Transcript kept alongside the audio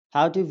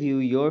How to view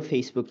your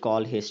Facebook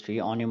call history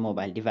on your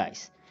mobile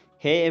device.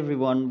 Hey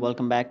everyone,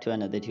 welcome back to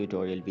another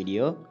tutorial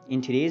video. In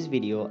today's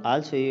video,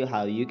 I'll show you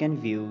how you can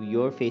view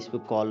your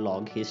Facebook call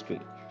log history.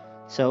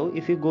 So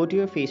if you go to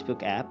your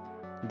Facebook app,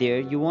 there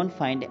you won't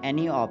find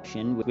any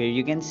option where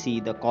you can see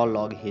the call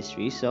log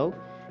history. So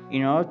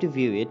in order to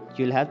view it,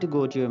 you'll have to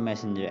go to your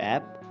Messenger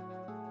app.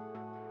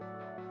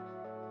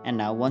 And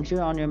now once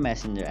you're on your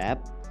Messenger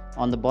app,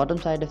 on the bottom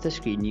side of the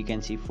screen you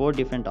can see four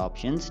different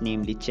options,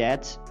 namely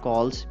chats,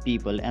 calls,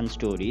 people and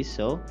stories.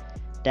 So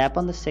tap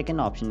on the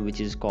second option,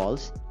 which is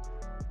calls,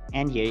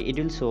 and here it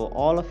will show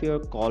all of your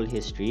call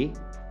history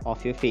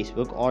of your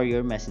Facebook or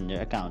your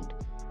Messenger account.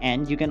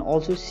 And you can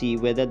also see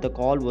whether the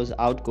call was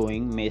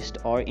outgoing, missed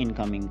or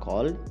incoming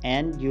call,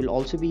 and you'll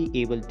also be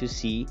able to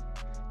see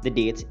the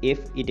dates if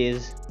it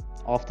is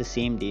of the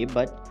same day.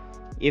 But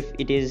if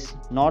it is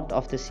not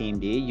of the same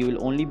day, you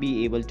will only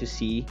be able to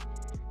see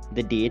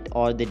the date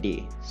or the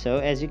day. So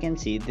as you can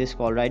see, this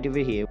call right over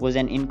here was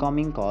an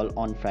incoming call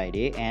on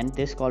Friday, and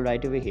this call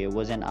right over here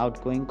was an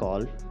outgoing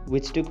call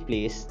which took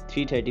place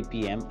 3:30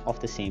 p.m. of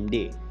the same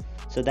day.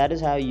 So that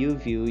is how you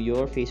view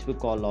your Facebook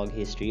call log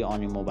history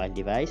on your mobile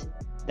device.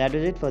 That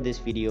was it for this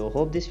video.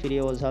 Hope this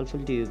video was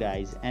helpful to you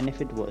guys, and if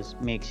it was,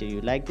 make sure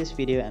you like this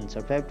video and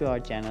subscribe to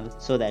our channel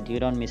so that you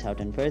don't miss out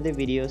on further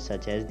videos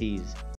such as these.